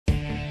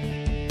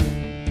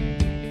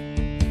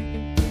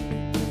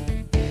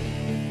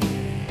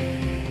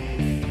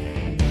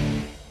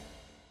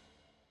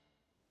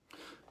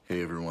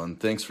Hey everyone,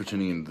 thanks for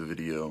tuning into the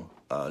video.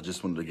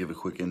 Just wanted to give a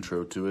quick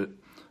intro to it.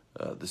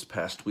 This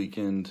past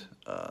weekend,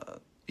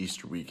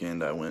 Easter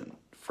weekend, I went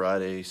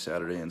Friday,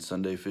 Saturday, and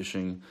Sunday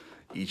fishing.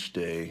 Each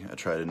day I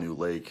tried a new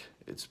lake.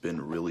 It's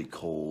been really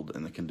cold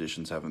and the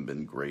conditions haven't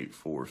been great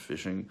for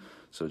fishing,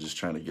 so just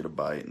trying to get a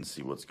bite and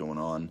see what's going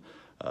on.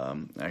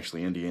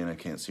 Actually, Indiana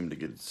can't seem to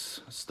get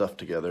its stuff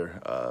together.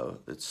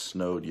 It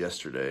snowed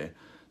yesterday,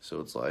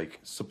 so it's like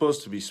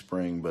supposed to be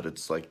spring, but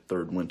it's like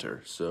third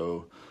winter.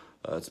 So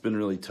it's been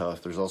really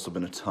tough. There's also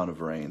been a ton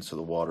of rain, so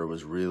the water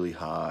was really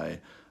high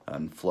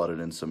and flooded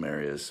in some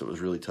areas, so it was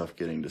really tough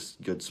getting to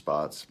good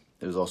spots.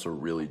 It was also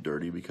really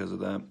dirty because of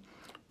that,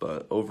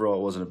 but overall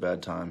it wasn't a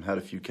bad time. Had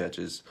a few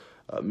catches,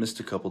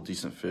 missed a couple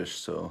decent fish,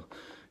 so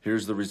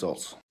here's the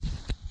results.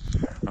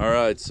 All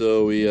right,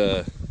 so we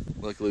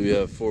luckily we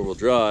have four-wheel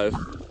drive,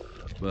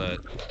 but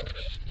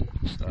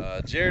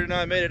Jared and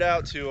I made it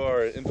out to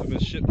our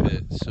infamous ship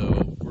pit,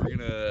 so we're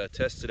gonna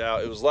test it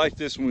out. It was like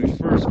this when we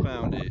first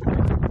found it,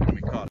 and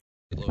we caught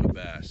a load of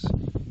bass.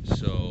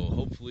 So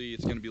hopefully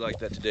it's gonna be like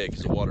that today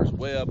because the water's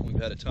way up and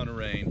we've had a ton of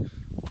rain.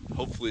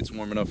 Hopefully it's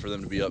warm enough for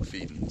them to be up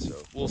feeding, so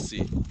we'll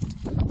see.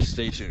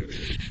 Stay tuned.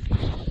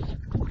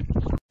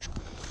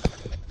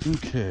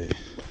 Okay.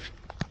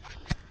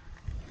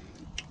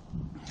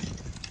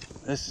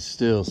 This is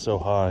still so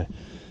high.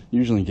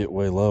 Usually get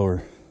way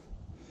lower.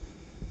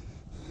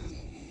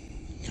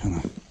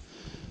 Kind of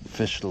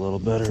fished a little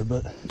better,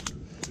 but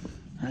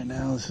right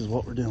now this is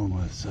what we're dealing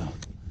with. So,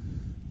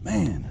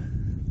 man.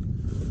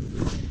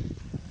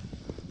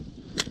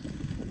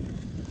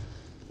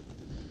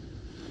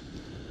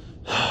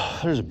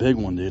 There's a big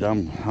one, dude.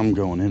 I'm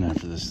going in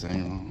after this thing. I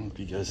don't know if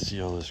you guys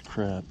see all this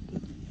crap.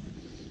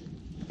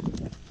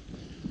 But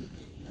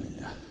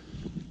yeah.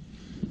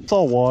 It's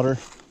all water.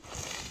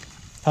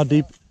 How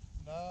deep?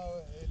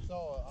 No, it's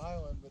all an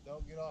island, but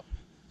don't get off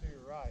to your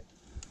right.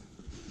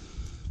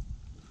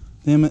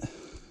 Damn it.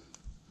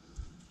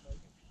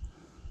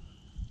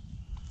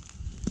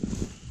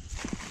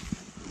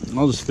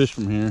 I'll just fish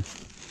from here.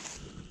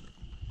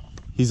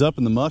 He's up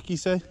in the muck, you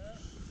say?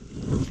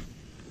 Yeah.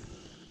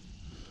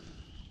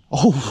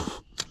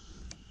 Oh!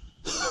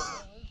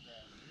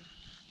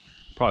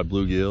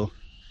 Probably bluegill.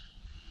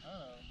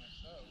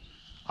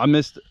 I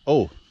missed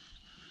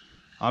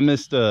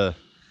the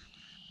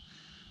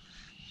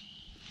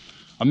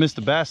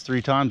bass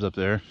 3 times up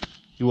there.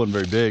 He wasn't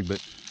very big,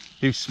 but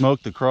he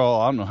smoked the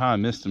craw. I don't know how I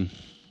missed him.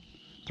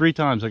 3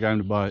 times I got him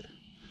to bite.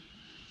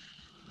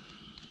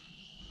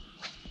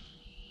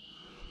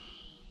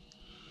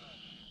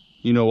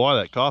 You know why?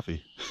 That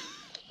coffee.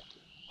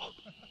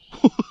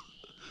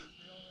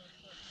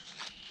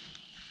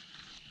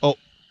 Oh.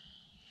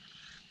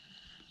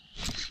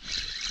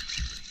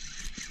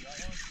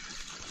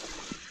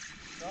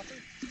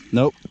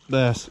 Nope,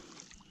 bass.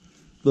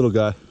 Little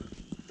guy.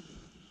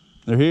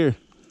 They're here.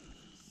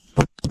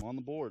 I'm on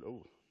the board.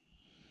 Oh.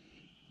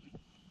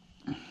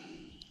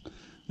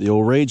 The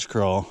old rage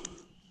crawl.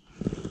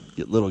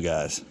 Get little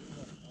guys.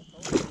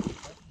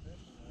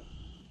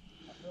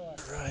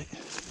 Right.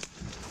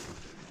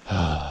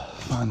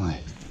 Finally.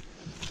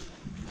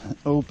 An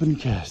open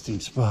casting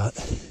spot.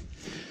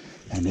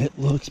 And it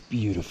looks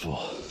beautiful.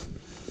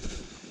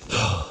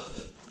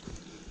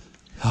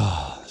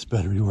 This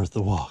better be worth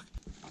the walk.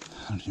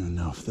 I don't even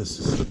know if this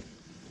is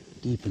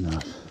deep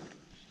enough.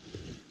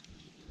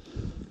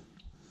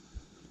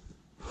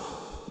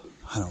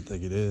 I don't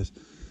think it is.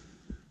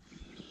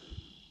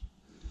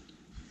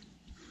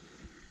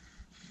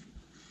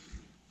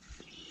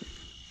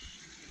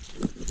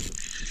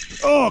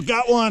 Oh,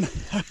 got one.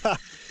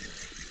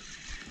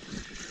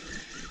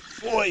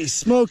 Boy, he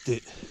smoked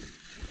it.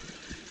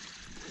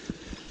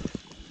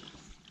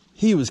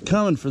 He was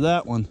coming for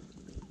that one.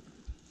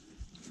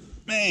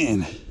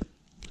 Man.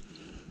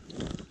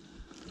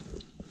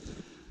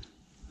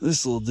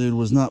 This little dude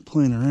was not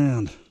playing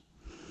around.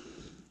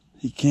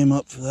 He came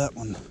up for that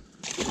one.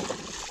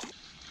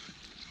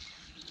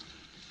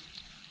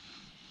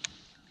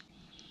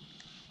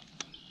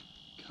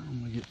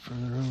 Kind of get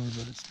further over,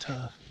 but it's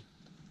tough.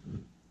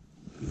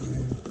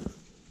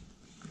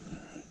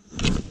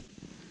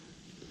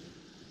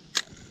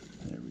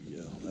 There we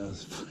go. That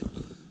was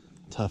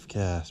a tough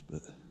cast,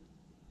 but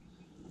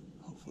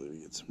hopefully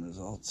we get some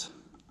results.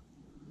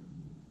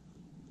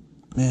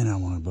 Man, I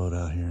want a boat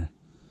out here.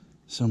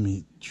 So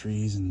many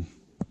trees and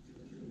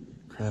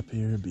crap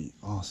here. It'd be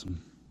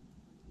awesome.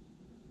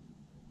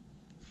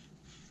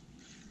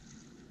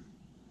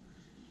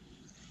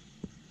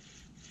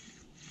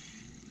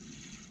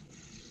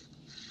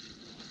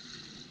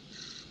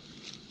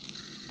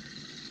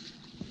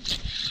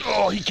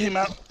 Oh, he came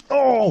out.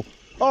 Oh,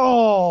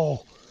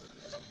 oh,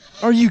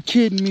 are you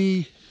kidding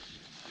me?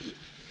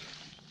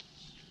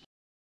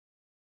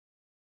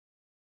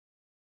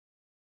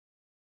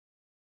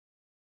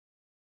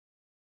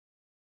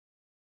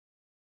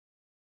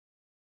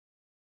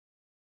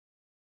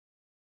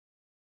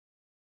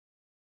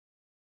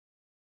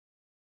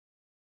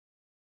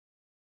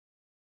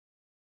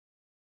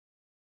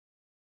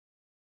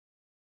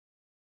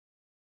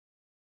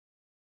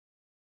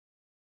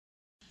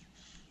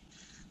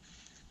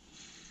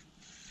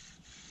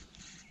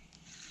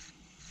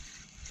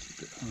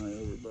 Right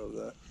over above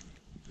that.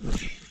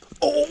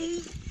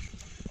 Oh!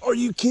 Are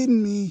you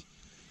kidding me?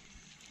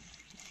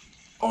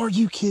 Are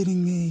you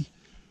kidding me?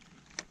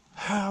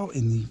 How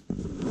in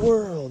the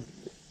world?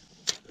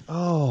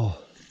 Oh.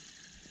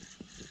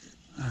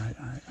 Alright.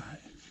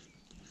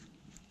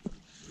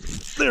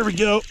 There we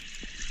go.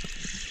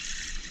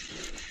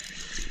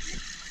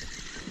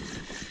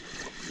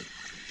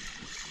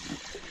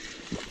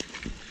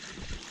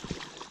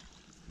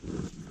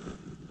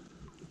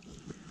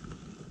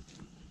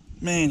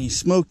 Man, he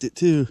smoked it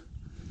too.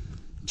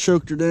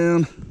 Choked her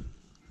down.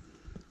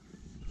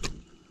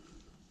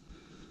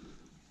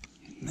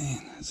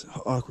 Man, that's an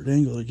awkward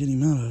angle to get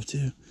him out of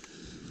too.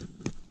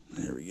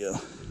 There we go.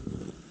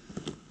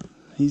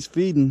 He's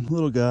feeding,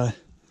 little guy.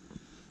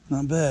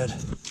 Not bad.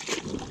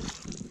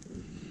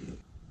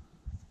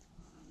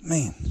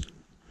 Man.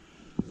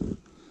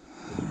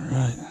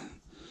 Alright.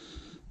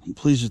 I'm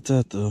pleased with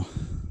that though.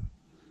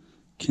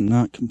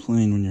 Cannot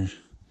complain when you're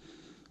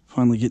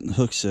finally getting the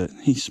hook set.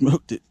 He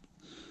smoked it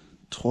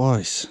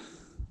twice.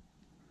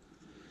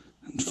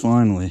 And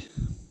finally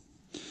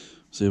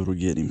was able to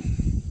get him.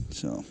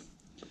 So,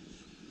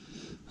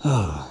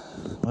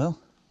 well,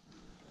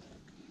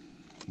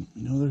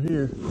 you know they're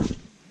here.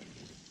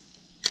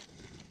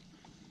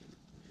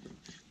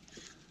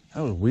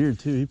 That was weird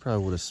too. He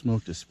probably would have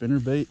smoked a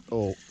spinnerbait.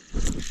 Oh,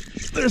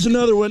 there's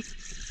another one.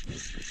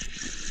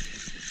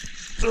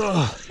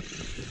 Ugh.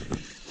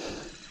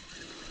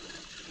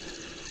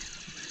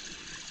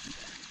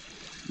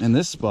 And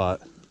this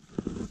spot,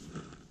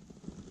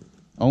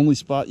 only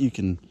spot you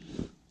can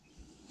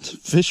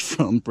fish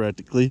from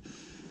practically.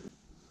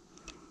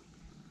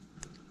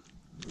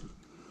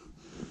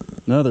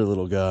 Another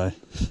little guy.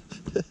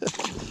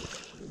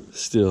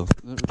 Still.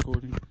 Is that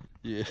recording?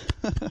 Yeah.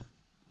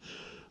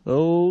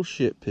 Oh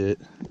shit pit.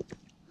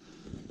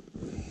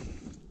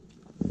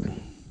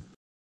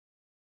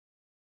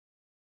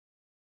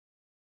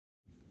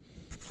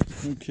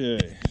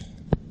 Okay.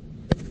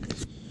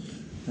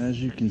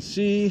 As you can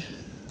see,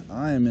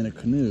 I am in a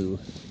canoe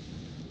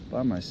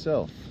by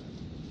myself.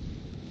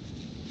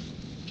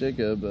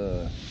 Jacob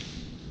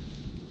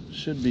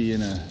should be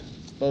in a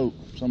boat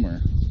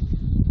somewhere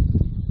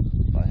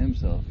by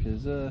himself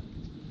because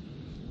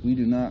we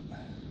do not.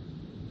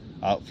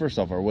 First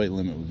off, our weight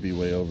limit would be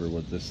way over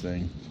what this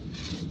thing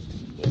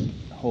would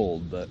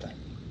hold, but I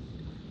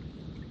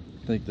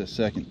think the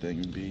second thing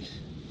would be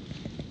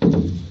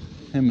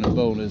him in a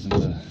boat isn't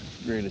the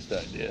greatest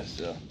idea.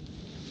 So,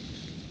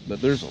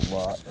 but there's a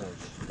lot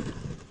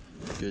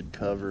of good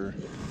cover,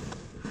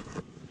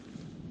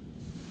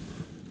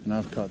 and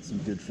I've caught some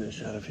good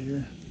fish out of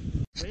here.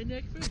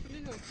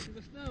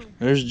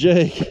 There's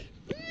Jake.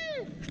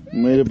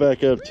 Made it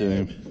back up to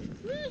him.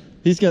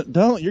 He's got,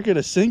 you're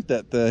gonna sink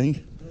that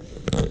thing.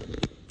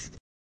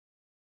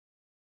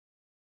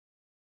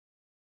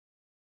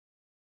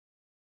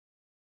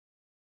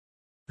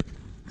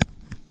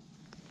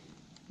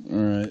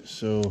 Alright,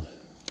 so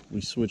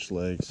we switched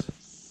legs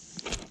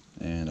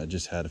and I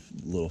just had a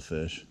little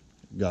fish.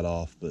 Got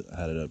off, but I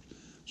had it up. I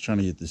was trying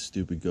to get this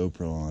stupid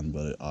GoPro on,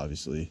 but it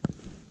obviously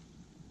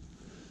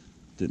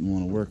didn't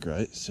want to work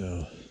right,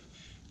 so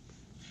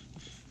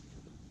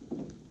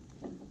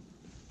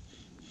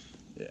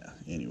yeah,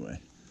 anyway.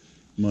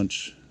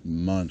 Much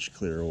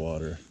clearer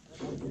water.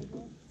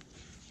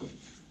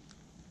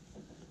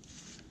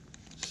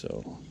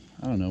 So,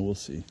 I don't know, we'll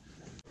see.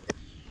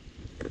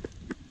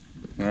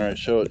 Alright,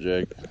 show it,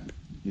 Jake.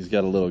 He's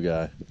got a little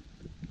guy.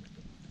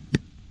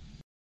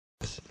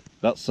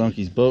 About sunk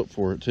his boat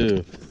for it,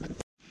 too.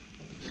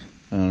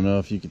 I don't know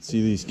if you can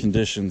see these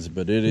conditions,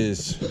 but it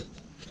is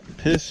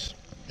piss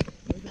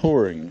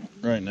pouring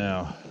right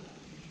now.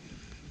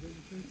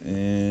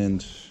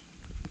 And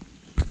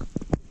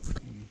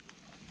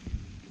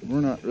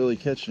we're not really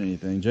catching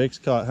anything. Jake's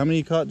caught, how many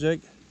you caught,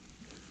 Jake?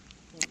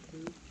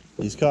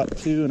 He's caught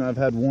 2 and I've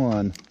had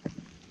 1.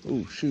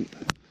 Oh, shoot.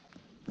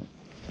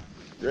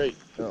 Great.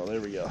 Oh,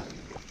 there we go.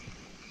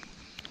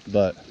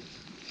 But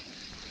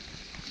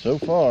so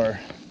far,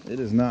 it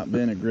has not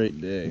been a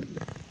great day.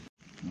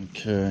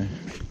 Okay.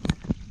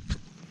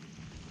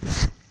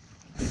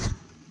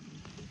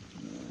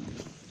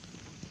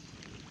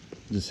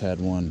 Just had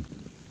one.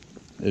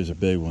 It was a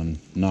big one.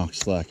 Knocked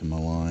slack in my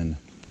line.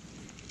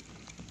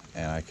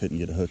 And I couldn't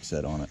get a hook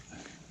set on it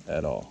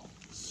at all.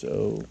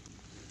 So,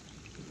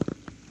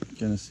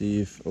 gonna see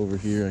if over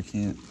here I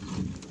can't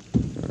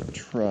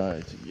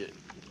try to get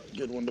a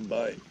good one to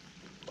bite.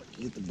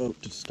 Get the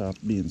boat to stop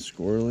being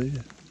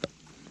squirrely.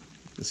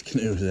 This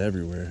canoe is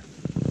everywhere.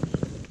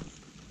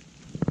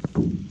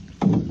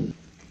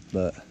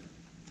 But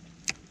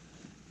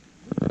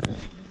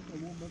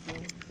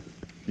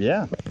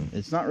yeah,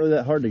 it's not really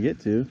that hard to get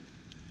to.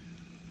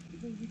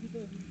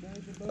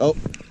 Oh,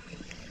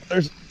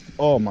 there's,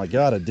 oh my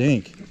God, a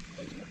dink.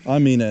 I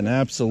mean an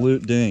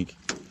absolute dink.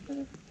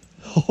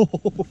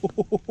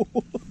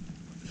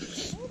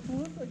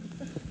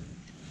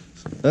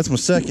 That's my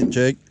second,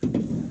 Jake.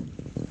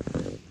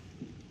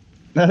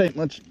 That ain't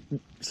much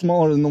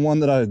smaller than the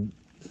one that I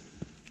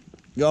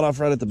got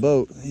off right at the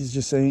boat. He's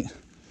just ain't.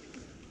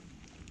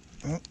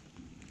 Oh,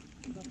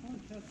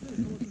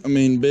 I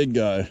mean, big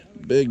guy.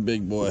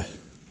 Big boy.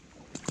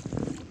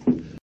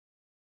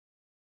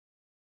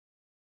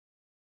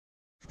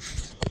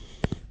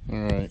 All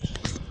right,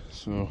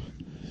 so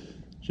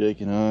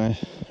Jake and I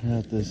are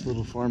at this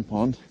little farm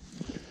pond.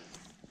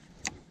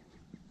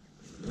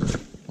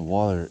 The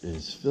water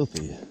is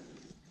filthy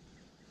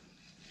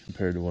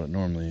compared to what it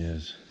normally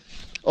is.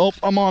 Oh,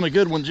 I'm on a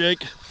good one,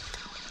 Jake.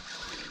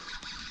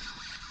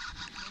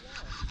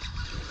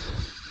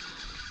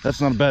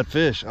 That's not a bad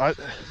fish.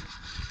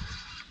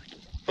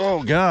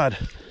 Oh God.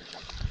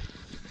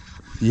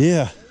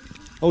 Yeah.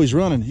 Oh, he's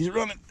running. He's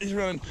running. He's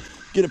running.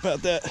 Get up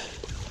out that.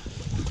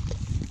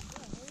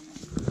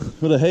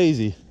 With a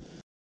hazy.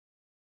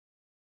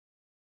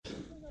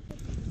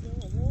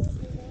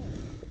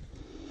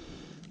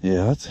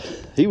 Yeah,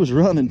 he was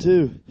running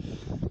too.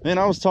 Man,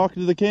 I was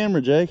talking to the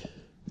camera, Jake.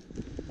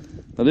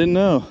 I didn't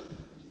know.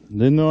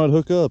 Didn't know I'd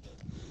hook up.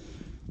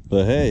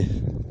 But hey,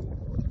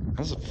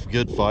 that's a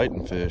good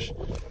fighting fish.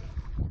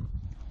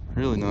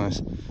 Really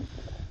nice.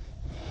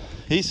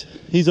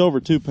 He's over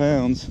 2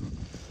 pounds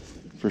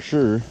for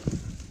sure.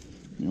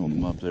 You hold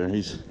him up there.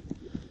 He's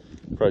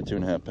probably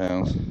 2.5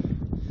 pounds.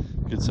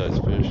 Good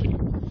sized fish.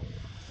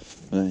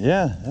 But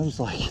yeah, that was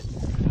like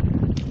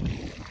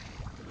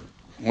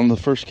one of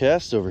the first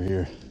casts over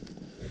here.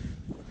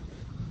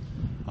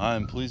 I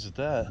am pleased with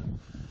that.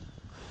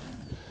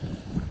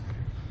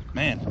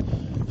 Man,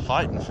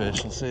 fighting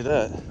fish, I'll say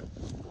that.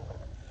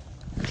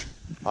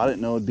 I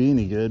didn't know it'd be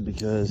any good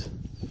because,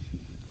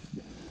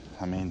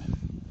 I mean,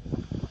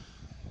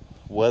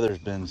 weather's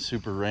been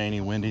super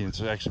rainy, windy, and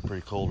it's actually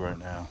pretty cold right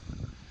now.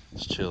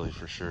 It's chilly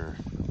for sure.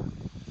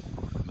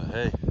 But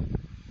hey,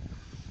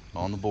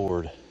 on the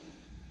board.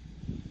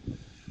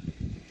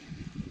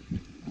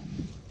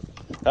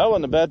 That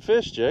wasn't a bad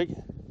fish, Jake.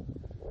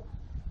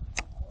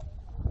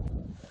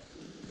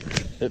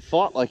 It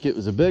fought like it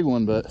was a big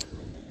one, but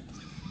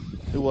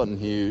it wasn't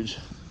huge.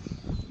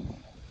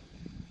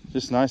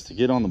 Just nice to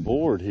get on the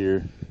board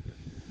here.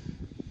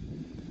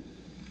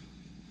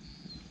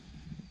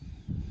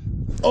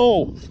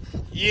 Oh,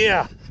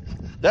 yeah.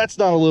 That's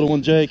not a little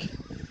one, Jake.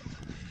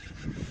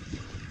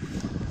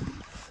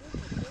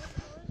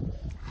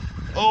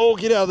 Oh,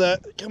 get out of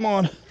that. Come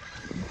on.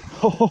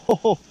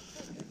 Oh,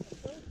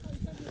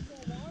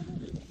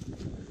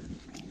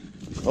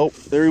 oh,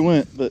 there he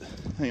went, but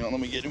hang on,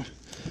 let me get him.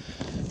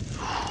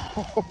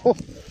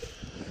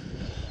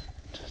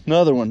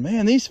 Another one.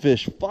 Man, these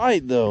fish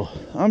fight though.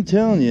 I'm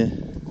telling you,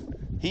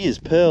 he is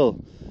pale.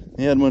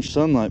 He had much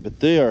sunlight, but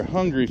they are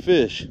hungry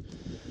fish.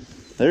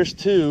 There's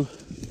two.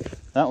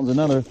 That one's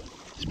another.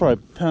 He's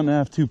probably 1.5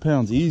 pounds, 2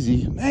 pounds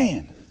easy.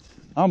 Man,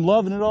 I'm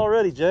loving it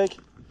already, Jake.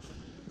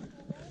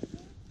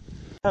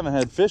 I haven't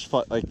had fish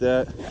fight like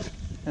that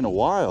in a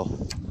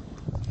while.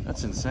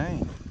 That's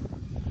insane.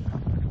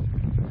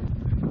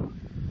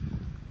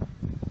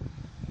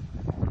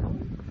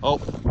 Oh,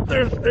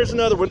 there's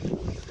another one.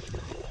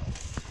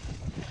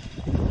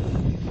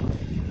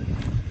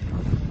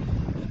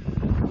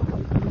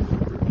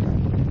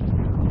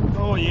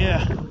 Oh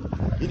yeah,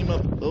 get him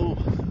up. Oh,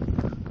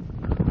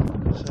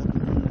 what's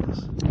happening here?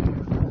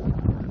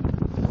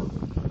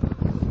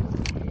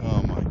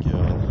 Oh my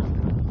God.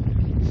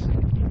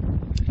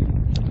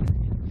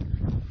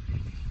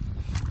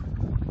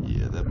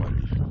 Yeah, that might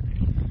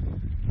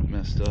be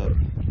messed up.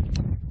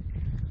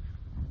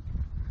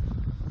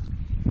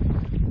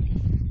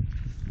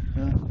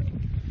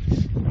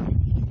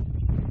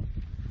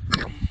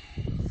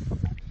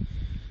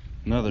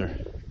 Another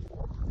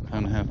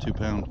 1.5 pounds, 2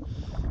 pound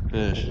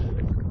fish.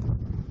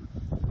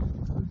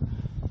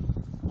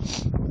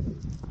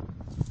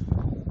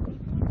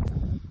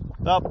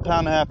 About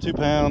 1.5 pounds, 2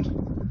 pounds.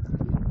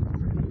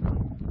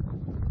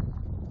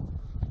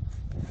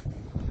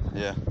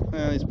 Yeah,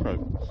 he's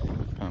probably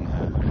 1.5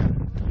 pounds.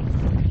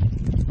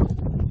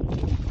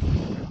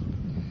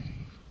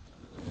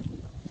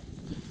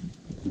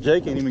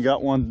 Jake ain't even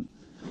got one.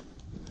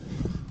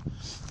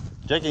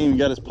 Jake ain't even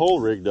got his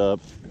pole rigged up.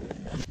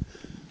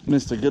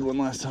 Missed a good one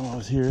last time I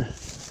was here.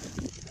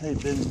 They've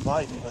been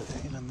biting, but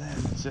even then,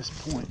 it's this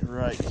point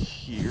right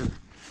here. I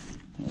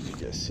don't know if you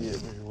guys see it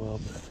very well,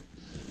 but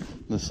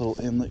this little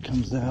inlet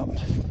comes out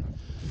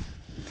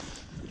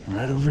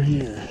right over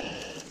here.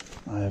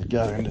 I have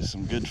got into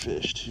some good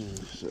fish too,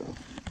 so.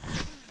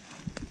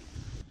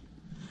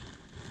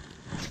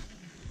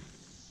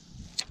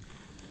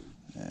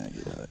 Yeah,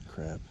 get out of that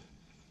crap.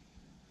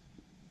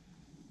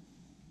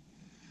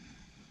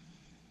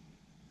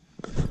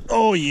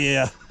 Oh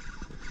yeah.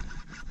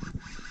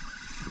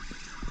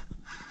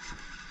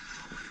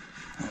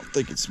 I don't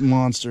think it's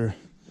monster.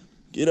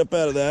 Get up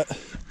out of that.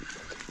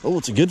 Oh,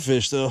 it's a good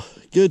fish though.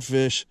 Good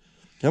fish.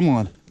 Come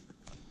on.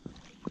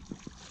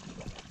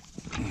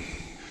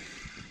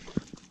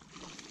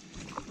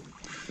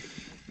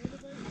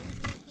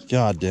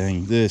 God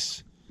dang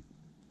this.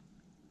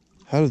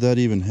 How did that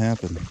even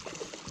happen?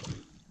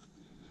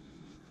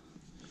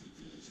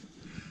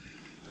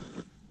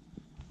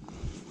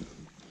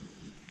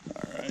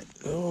 All right.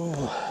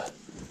 Oh,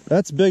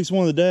 that's the biggest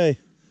one of the day.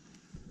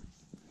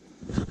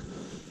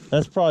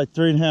 That's probably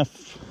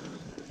 3.5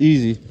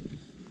 Easy.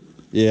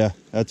 Yeah,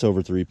 that's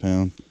over 3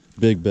 pound.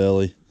 Big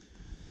belly.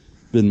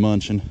 Been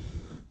munching.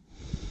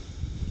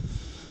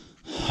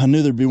 I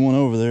knew there'd be one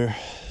over there.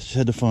 Just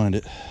had to find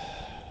it.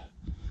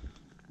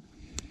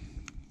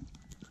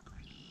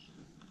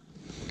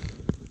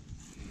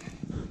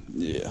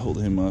 Yeah,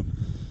 hold him up.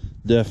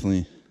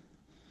 Definitely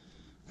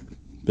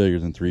bigger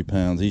than 3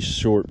 pounds. He's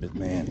short, but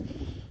man,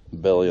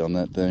 belly on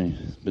that thing.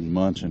 Been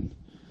munching.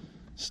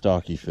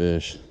 Stocky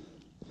fish.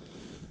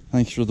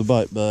 Thanks for the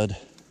bite, bud.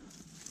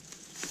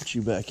 Put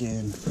you back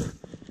in.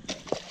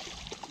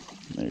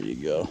 There you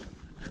go.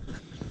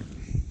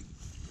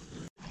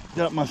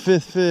 Got my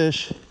 5th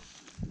fish.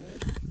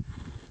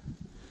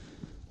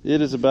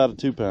 It is about a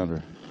 2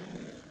 pounder.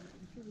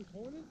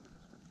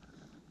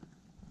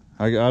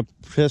 I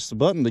pressed the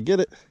button to get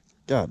it.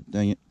 God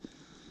dang it.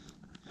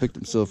 Hooked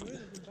himself.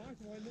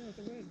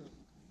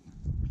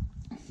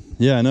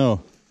 Yeah, I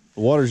know.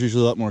 The water's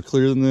usually a lot more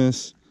clear than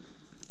this.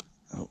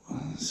 Oh,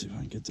 let's see if I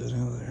can get that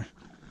out of there.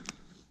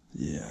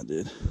 Yeah, I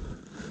did.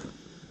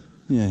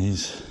 Yeah,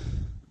 he's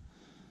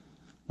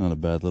not a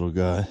bad little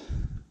guy.